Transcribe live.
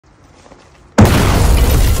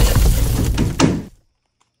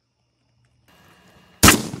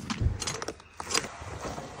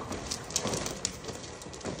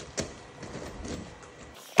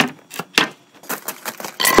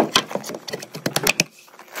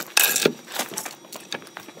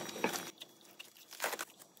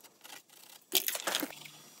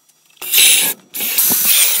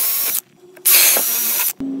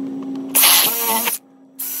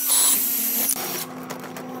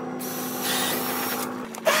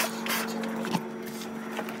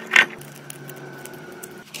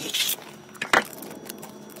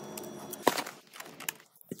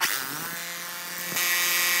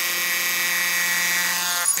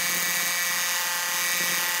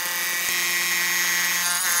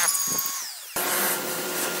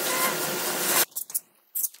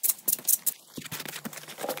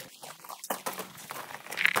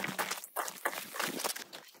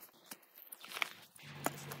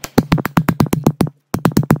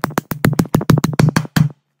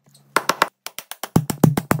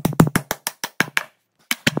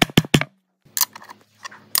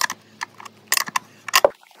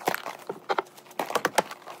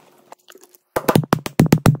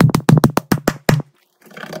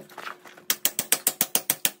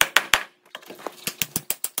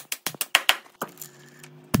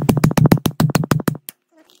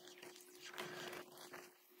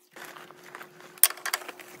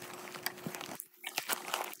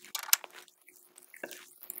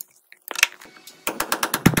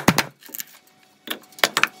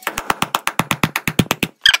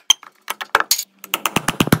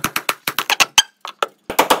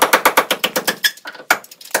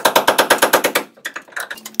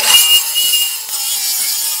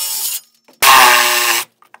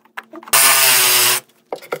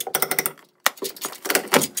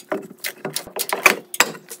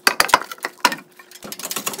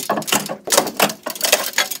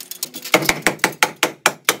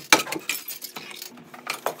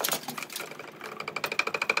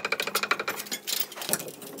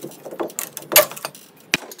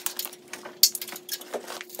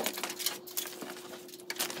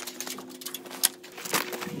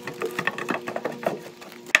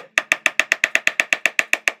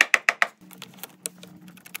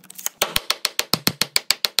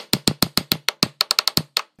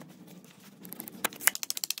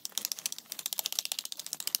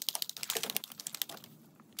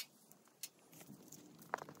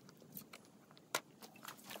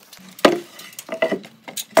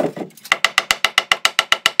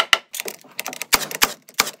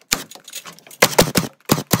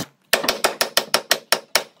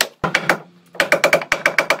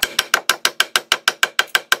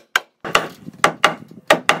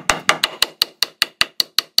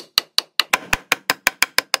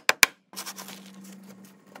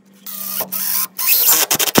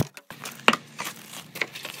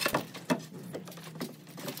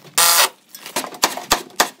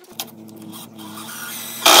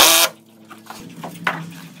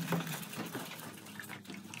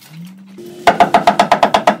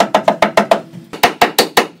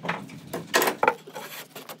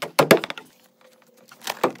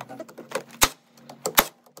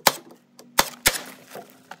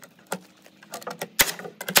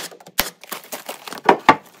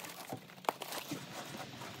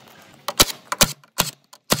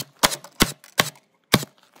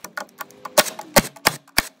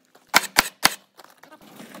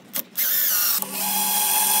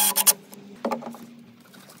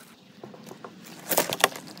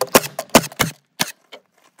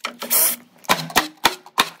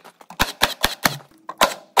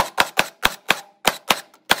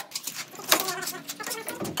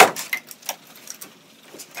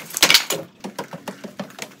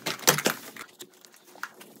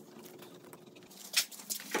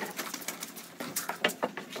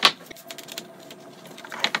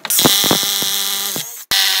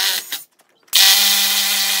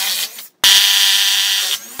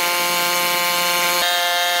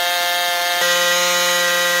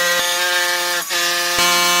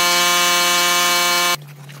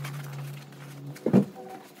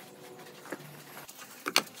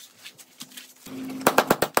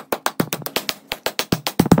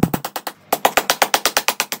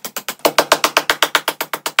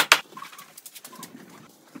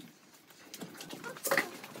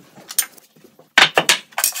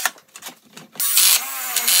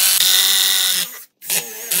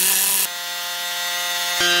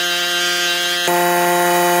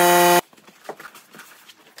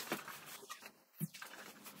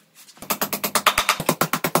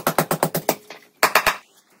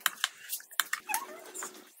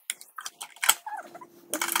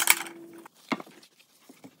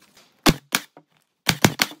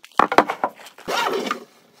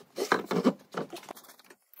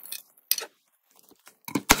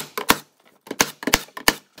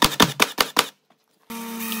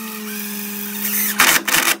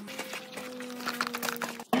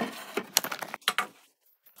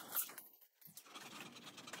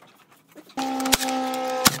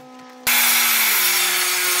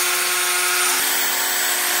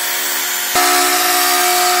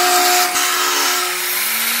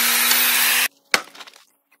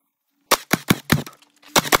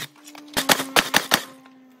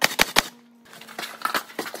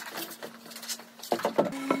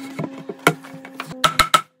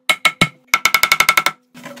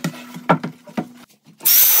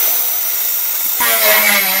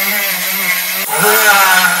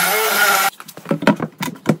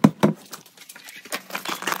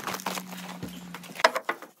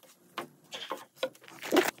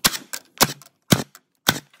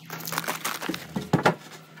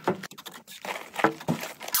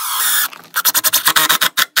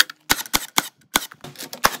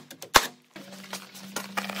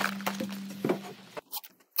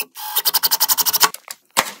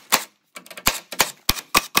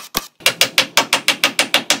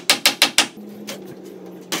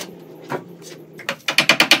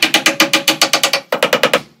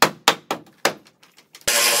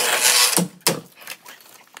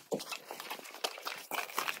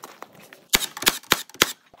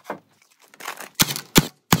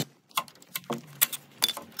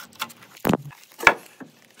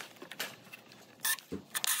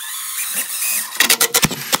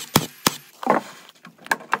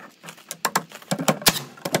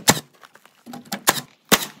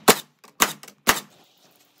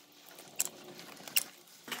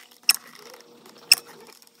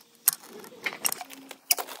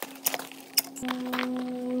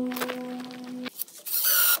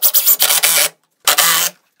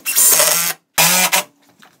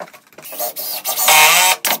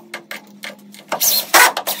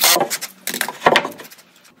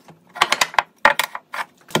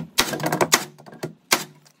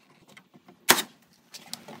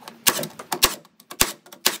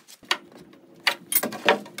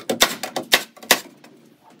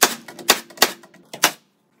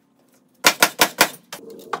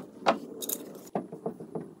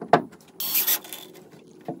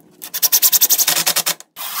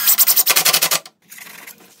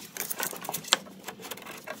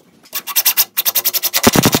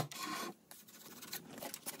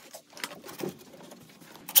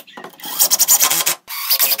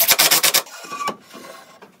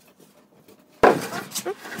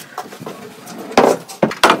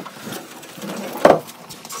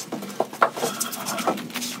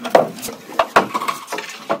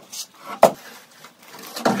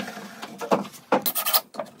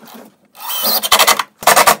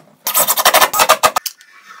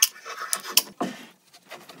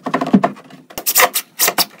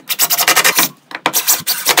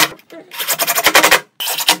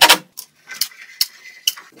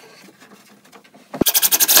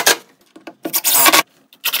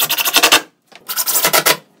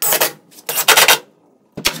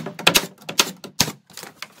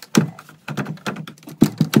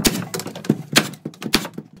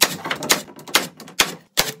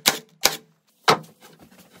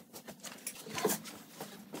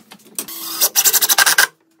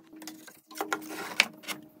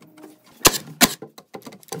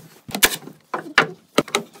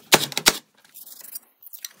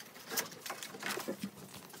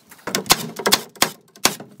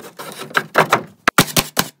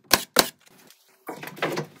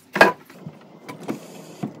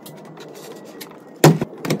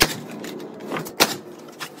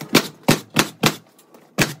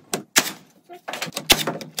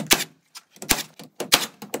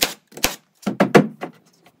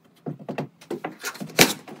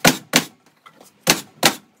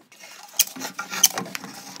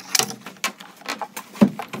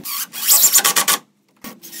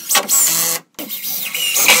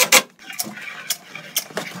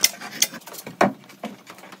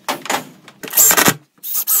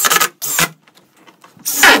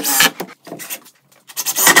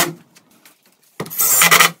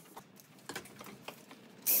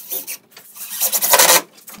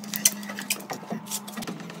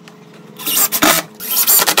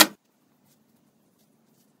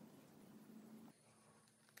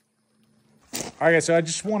All right, so I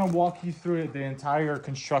just want to walk you through the entire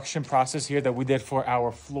construction process here that we did for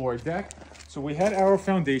our floor deck. So we had our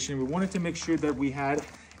foundation. We wanted to make sure that we had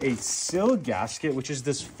a sill gasket, which is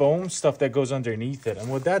this foam stuff that goes underneath it. And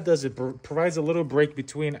what that does, it provides a little break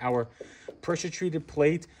between our pressure treated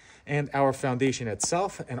plate and our foundation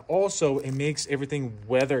itself. And also it makes everything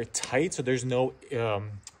weather tight, so there's no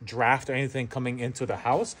draft or anything coming into the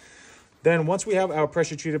house. Then once we have our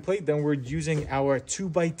pressure treated plate, then we're using our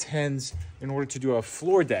 2x10s in order to do our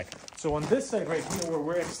floor deck. So on this side right here, where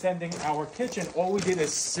we're extending our kitchen, all we did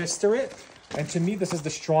is sister it. And to me, this is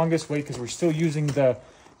the strongest way because we're still using the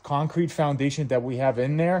concrete foundation that we have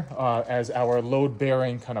in there as our load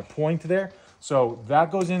bearing kind of point there. So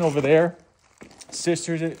that goes in over there,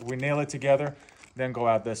 sisters it, we nail it together, then go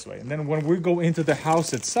out this way. And then when we go into the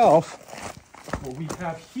house itself, what we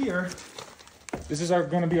have here, this is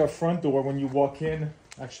going to be our front door. When you walk in,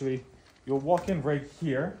 actually, you'll walk in right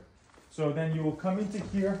here. So then you will come into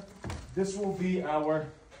here. This will be our,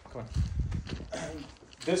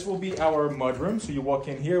 this will be our mudroom. So you walk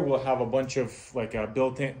in here, we'll have a bunch of like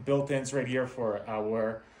built-ins right here for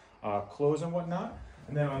our clothes and whatnot.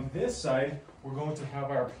 And then on this side, we're going to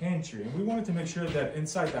have our pantry. And we wanted to make sure that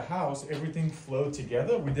inside the house, everything flowed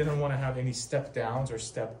together. We didn't want to have any step downs or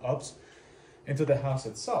step ups into the house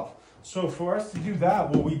itself. So for us to do that,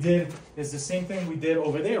 what we did is the same thing we did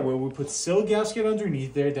over there, where we put sill gasket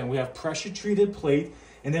underneath there, then we have pressure treated plate,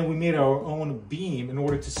 and then we made our own beam in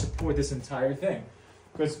order to support this entire thing.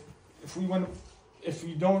 Because if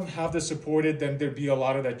you don't have this supported, then there'd be a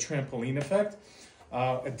lot of that trampoline effect.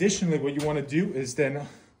 Additionally, what you want to do is then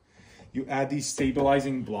you add these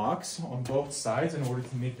stabilizing blocks on both sides in order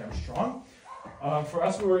to make them strong. For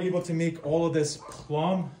us, we were able to make all of this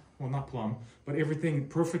but everything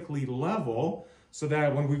perfectly level, so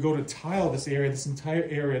that when we go to tile this area, this entire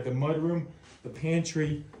area, the mudroom, the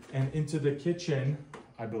pantry, and into the kitchen,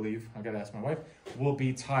 I believe, I gotta ask my wife, will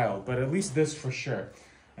be tiled, but at least this for sure.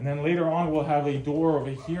 And then later on, we'll have a door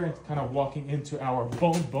over here and kind of walking into our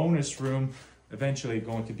bonus room, eventually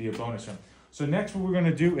going to be a bonus room. So next what we're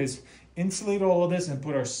gonna do is insulate all of this and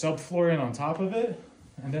put our subfloor in on top of it,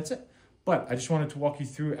 and that's it. But I just wanted to walk you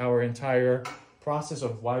through our entire process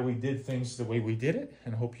of why we did things the way we did it,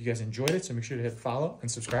 and I hope you guys enjoyed it. So make sure to hit follow and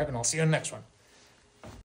subscribe, and I'll see you on the next one.